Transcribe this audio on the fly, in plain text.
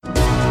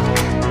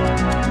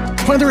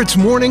Whether it's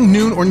morning,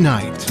 noon, or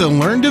night, the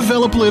Learn,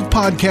 Develop, Live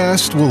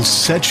podcast will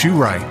set you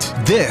right.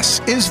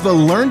 This is the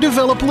Learn,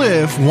 Develop,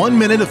 Live 1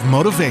 Minute of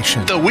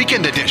Motivation, the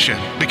weekend edition,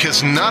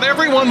 because not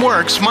everyone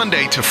works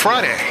Monday to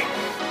Friday.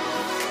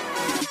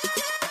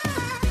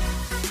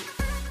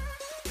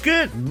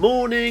 Good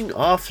morning,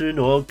 afternoon,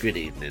 or good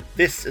evening.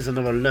 This is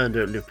another Learn,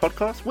 Develop, Live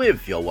podcast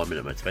with your 1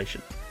 minute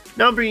motivation.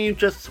 Now I'm bringing you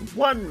just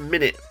 1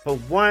 minute, but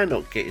why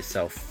not get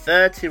yourself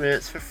 30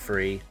 minutes for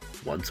free,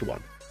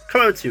 one-to-one?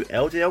 Come over to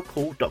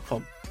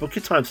ldlcall.com, book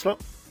your time slot,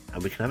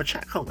 and we can have a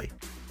chat, can't we?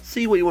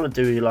 See what you want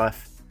to do in your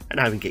life, and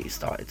how we can get you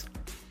started.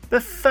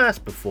 But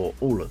first, before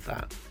all of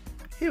that,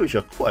 here is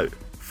your quote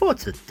for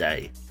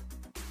today.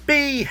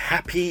 Be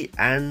happy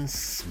and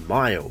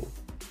smile.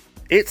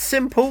 It's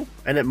simple,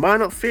 and it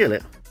might not feel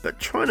it, but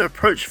trying to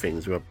approach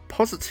things with a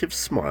positive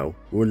smile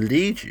will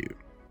lead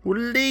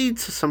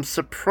to some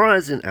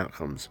surprising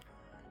outcomes.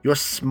 Your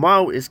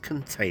smile is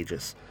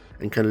contagious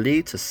and can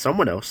lead to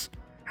someone else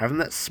having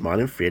that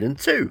smiling feeling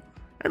too,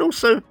 and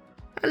also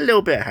a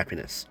little bit of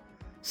happiness.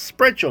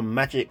 Spread your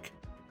magic,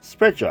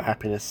 spread your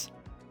happiness,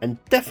 and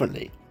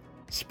definitely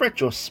spread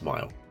your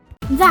smile.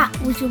 That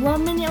was your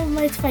 1 minute of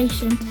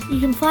motivation.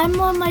 You can find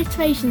more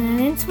motivation and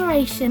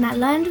inspiration at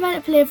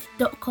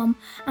learndeveloplive.com,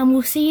 and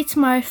we'll see you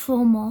tomorrow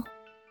for more.